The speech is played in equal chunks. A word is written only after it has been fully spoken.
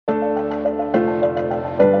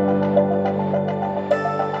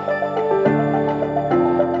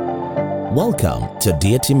Welcome to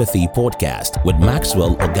Dear Timothy Podcast with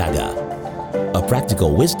Maxwell Ogaga, a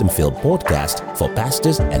practical wisdom-filled podcast for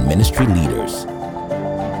pastors and ministry leaders.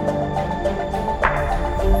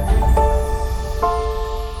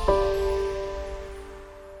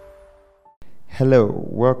 Hello,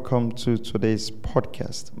 welcome to today's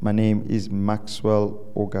podcast. My name is Maxwell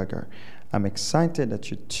Ogaga. I'm excited that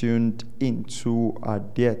you tuned into our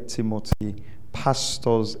Dear Timothy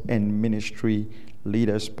Pastors and Ministry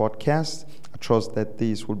Leaders podcast. I trust that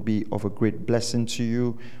this will be of a great blessing to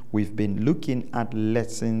you. We've been looking at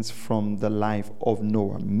lessons from the life of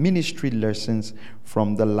Noah, ministry lessons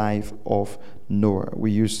from the life of Noah.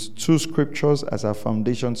 We use two scriptures as our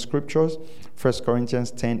foundation scriptures, 1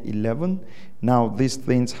 Corinthians 10:11. Now these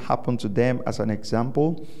things happened to them as an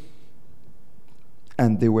example,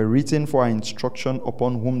 and they were written for our instruction,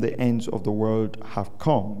 upon whom the ends of the world have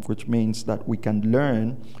come, which means that we can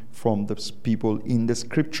learn from the people in the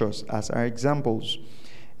scriptures as our examples.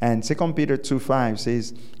 And 2 Peter 2:5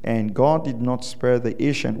 says, "And God did not spare the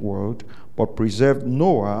ancient world, but preserved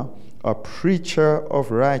Noah, a preacher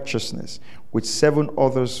of righteousness, with 7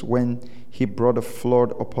 others when he brought a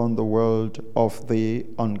flood upon the world of the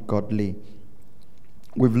ungodly."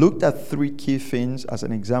 We've looked at 3 key things as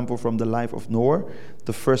an example from the life of Noah.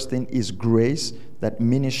 The first thing is grace, that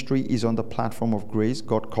ministry is on the platform of grace.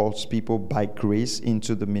 God calls people by grace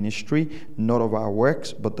into the ministry, not of our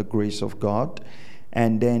works, but the grace of God.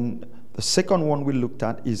 And then the second one we looked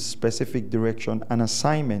at is specific direction and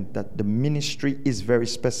assignment, that the ministry is very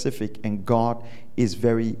specific and God is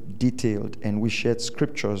very detailed. And we shared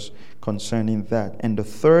scriptures concerning that. And the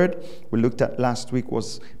third we looked at last week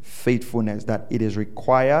was faithfulness, that it is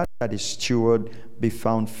required that a steward be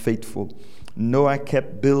found faithful. Noah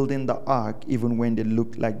kept building the ark even when it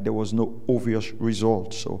looked like there was no obvious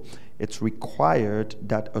result. So it's required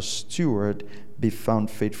that a steward be found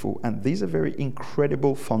faithful. And these are very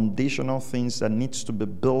incredible foundational things that needs to be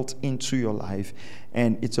built into your life.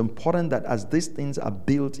 And it's important that as these things are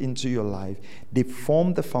built into your life, they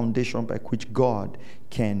form the foundation by which God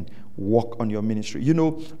can work on your ministry. You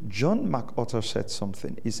know, John MacArthur said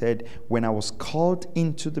something. He said, "When I was called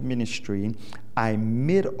into the ministry, I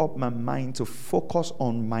made up my mind to focus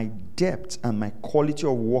on my depth and my quality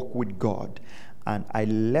of work with God. And I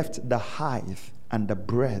left the height and the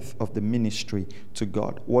breadth of the ministry to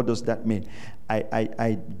God." What does that mean?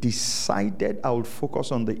 I decided I would focus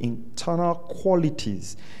on the internal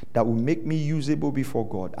qualities that will make me usable before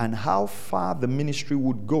God, and how far the ministry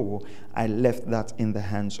would go, I left that in the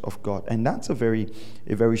hands of God. And that's a very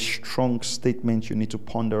strong statement you need to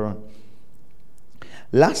ponder on.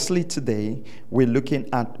 Lastly, today, we're looking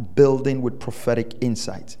at building with prophetic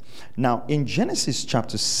insight. Now, in Genesis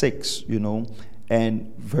chapter 6,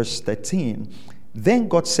 and verse 13, "Then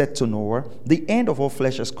God said to Noah, the end of all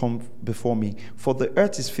flesh has come before me, for the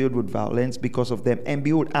earth is filled with violence because of them. And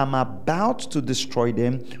behold, I'm about to destroy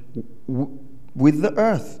them with the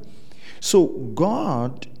earth." So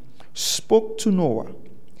God spoke to Noah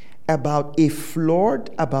about a flood,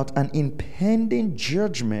 about an impending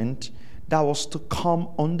judgment that was to come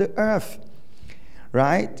on the earth.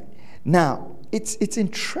 Right? Now, it's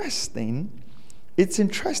interesting. It's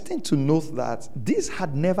interesting to note that this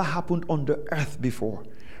had never happened on the earth before.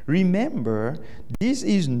 Remember, this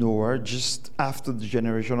is Noah just after the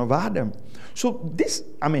generation of Adam. So this,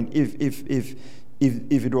 if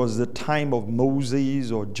it was the time of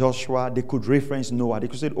Moses or Joshua, they could reference Noah. They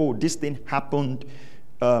could say, "Oh, this thing happened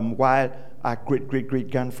while our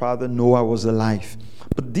great-great-great-grandfather Noah was alive."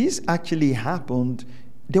 But this actually happened.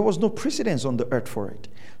 There was no precedence on the earth for it.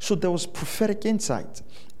 So there was prophetic insight.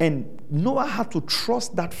 And Noah had to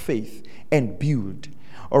trust that faith and build.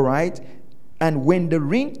 All right? And when the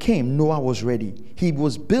rain came, Noah was ready. He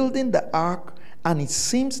was building the ark, and it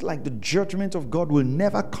seems like the judgment of God will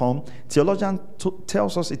never come. Theologian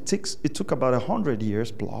tells us it took about 100 years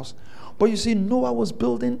plus. But you see, Noah was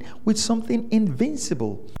building with something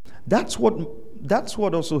invincible. That's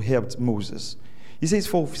what also helped Moses. He says,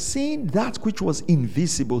 "For seeing that which was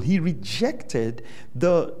invisible, he rejected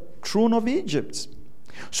the throne of Egypt."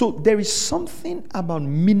 So there is something about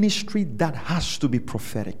ministry that has to be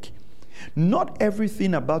prophetic. Not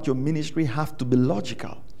everything about your ministry has to be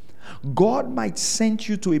logical. God might send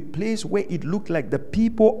you to a place where it looked like the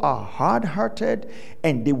people are hard-hearted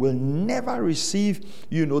and they will never receive,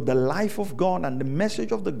 the life of God and the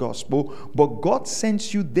message of the gospel, but God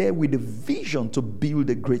sends you there with a vision to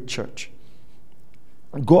build a great church.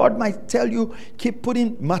 God might tell you, keep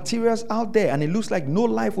putting materials out there, and it looks like no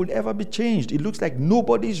life will ever be changed. It looks like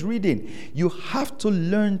nobody's reading. You have to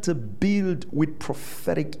learn to build with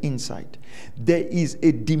prophetic insight. There is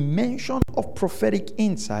a dimension of prophetic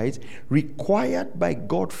insight required by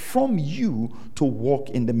God from you to walk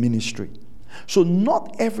in the ministry. So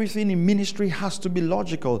not everything in ministry has to be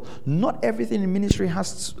logical. Not everything in ministry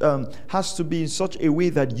has to be in such a way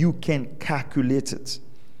that you can calculate it.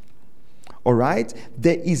 All right?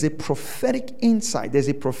 There is a prophetic insight. There's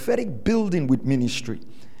a prophetic building with ministry.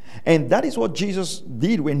 And that is what Jesus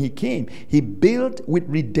did when he came. He built with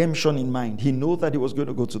redemption in mind. He knew that he was going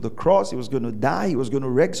to go to the cross, he was going to die, he was going to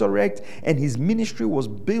resurrect, and his ministry was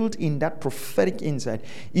built in that prophetic insight.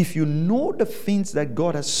 If you know the things that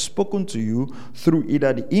God has spoken to you through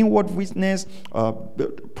either the inward witness,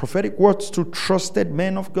 prophetic words to trusted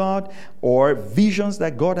men of God, or visions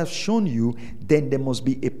that God has shown you, then there must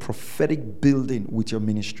be a prophetic building with your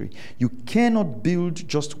ministry. You cannot build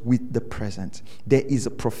just with the present. There is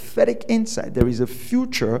a prophetic insight. There is a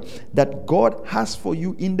future that God has for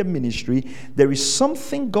you in the ministry. There is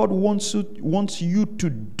something God wants you to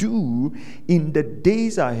do in the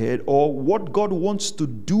days ahead, or what God wants to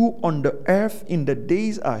do on the earth in the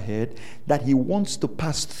days ahead, that he wants to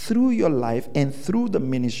pass through your life and through the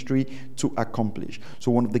ministry to accomplish.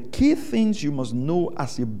 So one of the key things you must know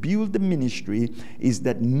as you build the ministry is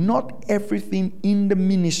that not everything in the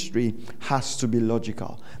ministry has to be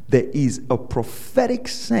logical. There is a prophetic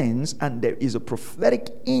sense and there is a prophetic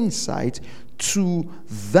insight to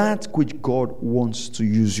that which God wants to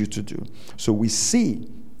use you to do. So we see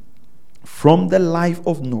from the life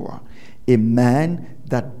of Noah, a man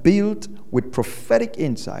that built with prophetic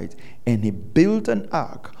insight, and he built an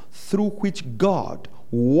ark through which God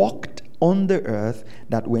walked on the earth,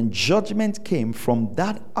 that when judgment came from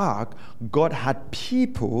that ark, God had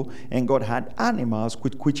people and God had animals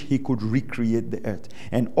with which he could recreate the earth.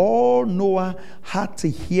 And all Noah had to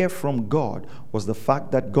hear from God was the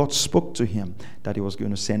fact that God spoke to him that he was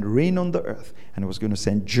going to send rain on the earth and he was going to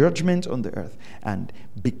send judgment on the earth. And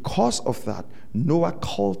because of that, Noah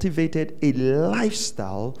cultivated a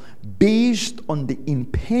lifestyle based on the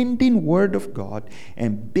impending word of God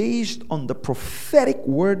and based on the prophetic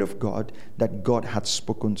word of God that God had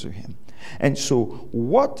spoken to him. And so,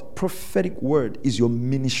 what prophetic word is your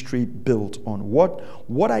ministry built on? What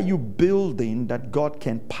are you building that God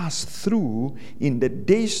can pass through in the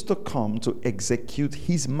days to come to execute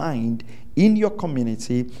his mind in your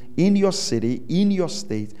community, in your city, in your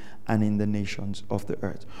state, and in the nations of the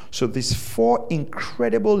earth? So these 4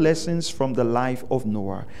 incredible lessons from the life of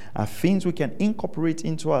Noah are things we can incorporate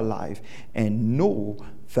into our life and know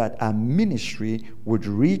that our ministry would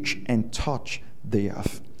reach and touch the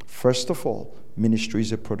earth. First of all, ministry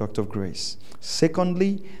is a product of grace.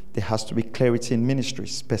 Secondly, there has to be clarity in ministry,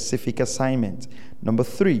 specific assignment. Number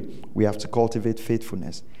 3, we have to cultivate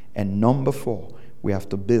faithfulness. And number 4, we have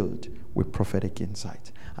to build with prophetic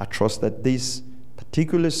insight. I trust that this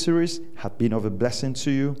particular series have been of a blessing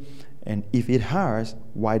to you. And if it has,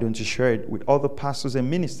 why don't you share it with other pastors and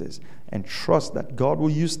ministers and trust that God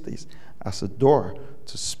will use this as a door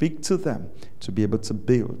to speak to them, to be able to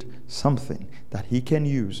build something that he can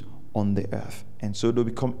use on the earth, and so they'll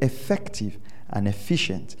become effective and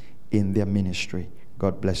efficient in their ministry.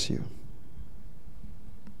 God bless you.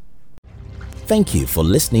 Thank you for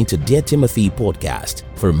listening to Dear Timothy podcast.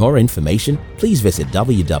 For more information, please visit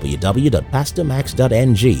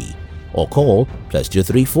www.pastormax.ng or call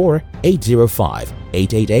 +234 805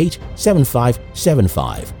 888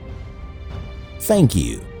 7575. Thank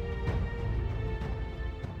you.